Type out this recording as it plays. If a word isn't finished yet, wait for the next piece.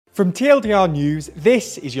From TLDR News,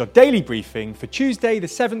 this is your daily briefing for Tuesday the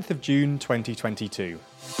 7th of June 2022.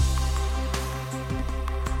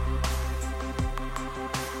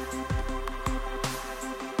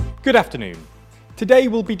 Good afternoon. Today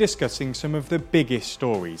we'll be discussing some of the biggest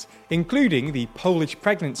stories, including the Polish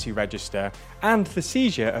pregnancy register and the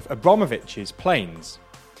seizure of Abramovich's planes.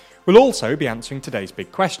 We'll also be answering today's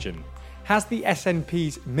big question: has the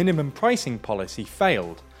SNP's minimum pricing policy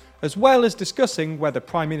failed? As well as discussing whether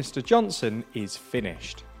Prime Minister Johnson is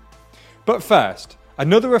finished. But first,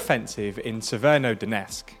 another offensive in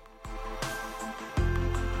Severodonetsk.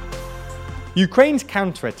 Ukraine's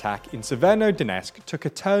counterattack in Severodonetsk took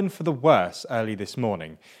a turn for the worse early this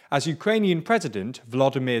morning, as Ukrainian President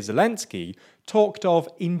Volodymyr Zelensky talked of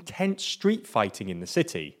intense street fighting in the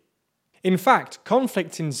city. In fact,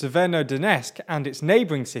 conflict in Severodonetsk and its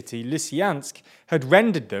neighbouring city Lysychansk had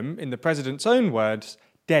rendered them, in the president's own words,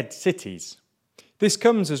 dead cities. This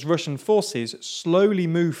comes as Russian forces slowly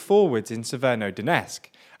move forwards in Severodonetsk,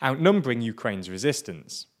 outnumbering Ukraine's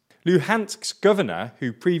resistance. Luhansk's governor,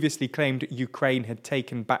 who previously claimed Ukraine had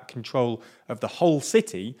taken back control of the whole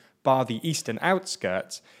city, bar the eastern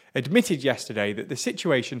outskirts, admitted yesterday that the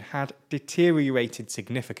situation had deteriorated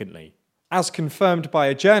significantly. As confirmed by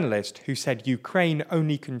a journalist who said Ukraine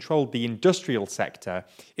only controlled the industrial sector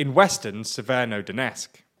in western Severodonetsk.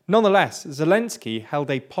 Nonetheless, Zelensky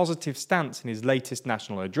held a positive stance in his latest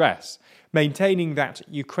national address, maintaining that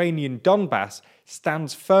Ukrainian Donbass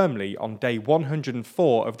stands firmly on day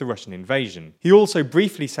 104 of the Russian invasion. He also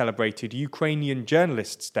briefly celebrated Ukrainian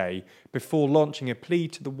Journalists' Day before launching a plea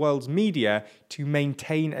to the world's media to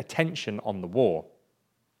maintain attention on the war.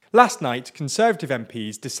 Last night, Conservative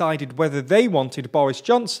MPs decided whether they wanted Boris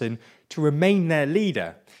Johnson to remain their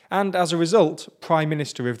leader, and as a result, Prime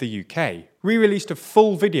Minister of the UK. We released a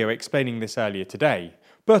full video explaining this earlier today,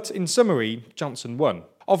 but in summary, Johnson won.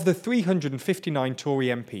 Of the 359 Tory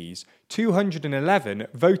MPs, 211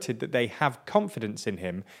 voted that they have confidence in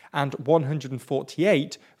him, and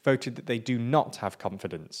 148 voted that they do not have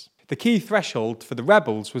confidence. The key threshold for the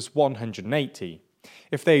rebels was 180.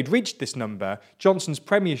 If they had reached this number, Johnson's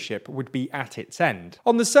premiership would be at its end.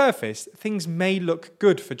 On the surface, things may look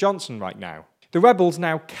good for Johnson right now. The rebels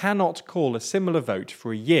now cannot call a similar vote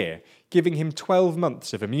for a year, giving him 12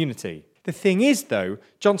 months of immunity. The thing is, though,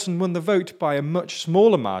 Johnson won the vote by a much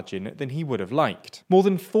smaller margin than he would have liked. More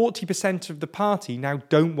than 40% of the party now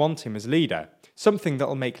don't want him as leader, something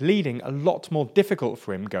that'll make leading a lot more difficult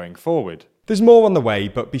for him going forward. There's more on the way,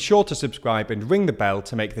 but be sure to subscribe and ring the bell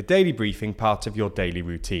to make the daily briefing part of your daily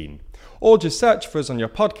routine. Or just search for us on your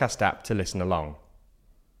podcast app to listen along.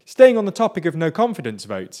 Staying on the topic of no-confidence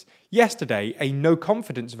votes, yesterday a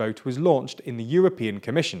no-confidence vote was launched in the European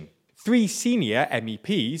Commission. 3 senior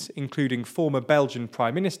MEPs, including former Belgian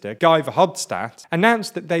Prime Minister Guy Verhofstadt,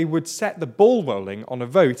 announced that they would set the ball rolling on a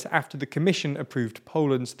vote after the Commission approved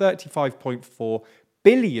Poland's €35.4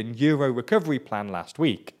 billion recovery plan last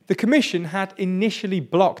week. The Commission had initially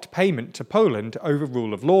blocked payment to Poland over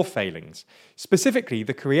rule of law failings, specifically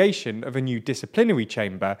the creation of a new disciplinary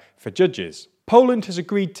chamber for judges. Poland has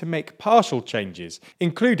agreed to make partial changes,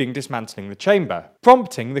 including dismantling the chamber,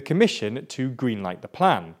 prompting the Commission to greenlight the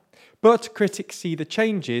plan. But critics see the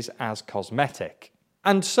changes as cosmetic.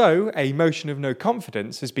 And so, a motion of no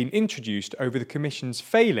confidence has been introduced over the Commission's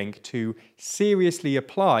failing to seriously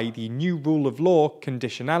apply the new rule of law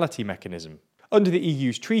conditionality mechanism. Under the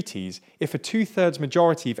EU's treaties, if a 2/3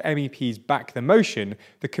 majority of MEPs back the motion,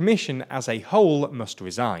 the Commission as a whole must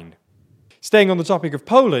resign. Staying on the topic of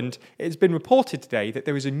Poland, it has been reported today that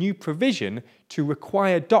there is a new provision to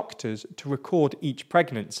require doctors to record each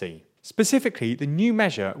pregnancy. Specifically, the new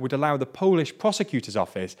measure would allow the Polish prosecutor's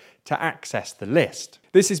office to access the list.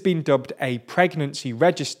 This has been dubbed a pregnancy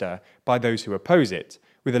register by those who oppose it,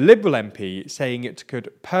 with a Liberal MP saying it could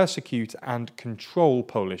persecute and control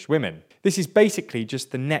Polish women. This is basically just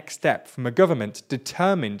the next step from a government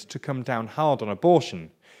determined to come down hard on abortion,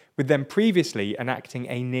 with them previously enacting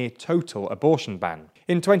a near-total abortion ban.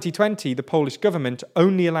 In 2020, the Polish government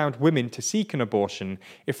only allowed women to seek an abortion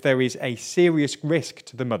if there is a serious risk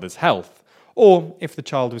to the mother's health, or if the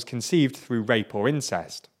child was conceived through rape or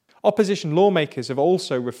incest. Opposition lawmakers have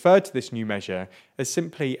also referred to this new measure as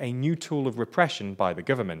simply a new tool of repression by the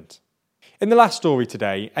government. In the last story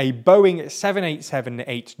today, a Boeing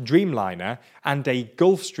 787-8 Dreamliner and a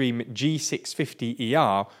Gulfstream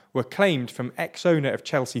G650ER were claimed from ex-owner of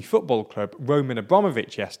Chelsea Football Club Roman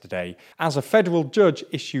Abramovich yesterday, as a federal judge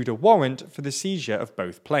issued a warrant for the seizure of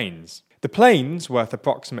both planes. The planes, worth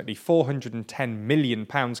approximately £410 million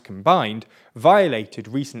combined, violated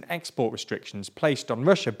recent export restrictions placed on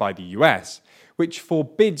Russia by the US, which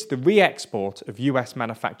forbids the re-export of US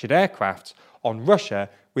manufactured aircraft on Russia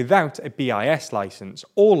without a BIS license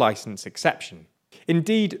or license exception.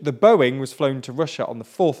 Indeed, the Boeing was flown to Russia on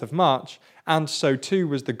the 4th of March, and so too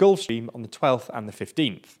was the Gulfstream on the 12th and the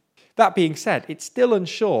 15th. That being said, it's still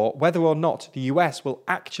unsure whether or not the US will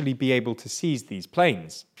actually be able to seize these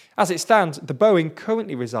planes. As it stands, the Boeing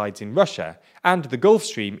currently resides in Russia, and the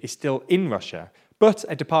Gulfstream is still in Russia, but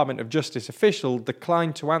a Department of Justice official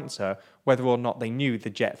declined to answer whether or not they knew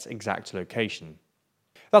the jet's exact location.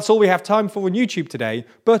 That's all we have time for on YouTube today,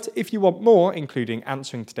 but if you want more, including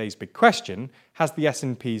answering today's big question, has the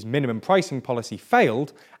S&P's minimum pricing policy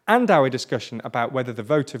failed, and our discussion about whether the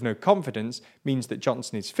vote of no confidence means that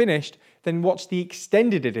Johnson is finished, then watch the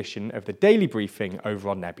extended edition of the Daily Briefing over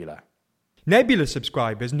on Nebula. Nebula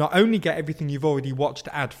subscribers not only get everything you've already watched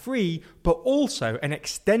ad-free, but also an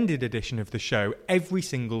extended edition of the show every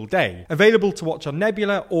single day, available to watch on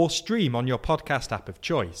Nebula or stream on your podcast app of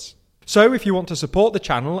choice. So if you want to support the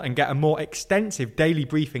channel and get a more extensive daily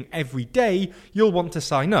briefing every day, you'll want to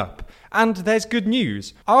sign up. And there's good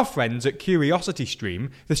news. Our friends at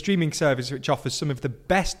CuriosityStream, the streaming service which offers some of the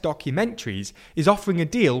best documentaries, is offering a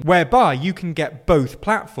deal whereby you can get both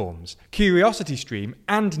platforms, CuriosityStream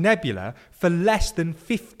and Nebula, for less than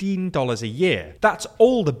 $15 a year. That's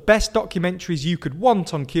all the best documentaries you could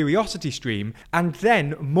want on CuriosityStream, and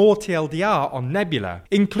then more TLDR on Nebula,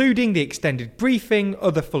 including the extended briefing,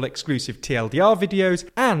 other full exclusive TLDR videos,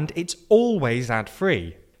 and it's always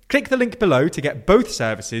ad-free. Click the link below to get both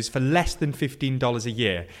services for less than $15 a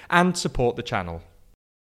year and support the channel.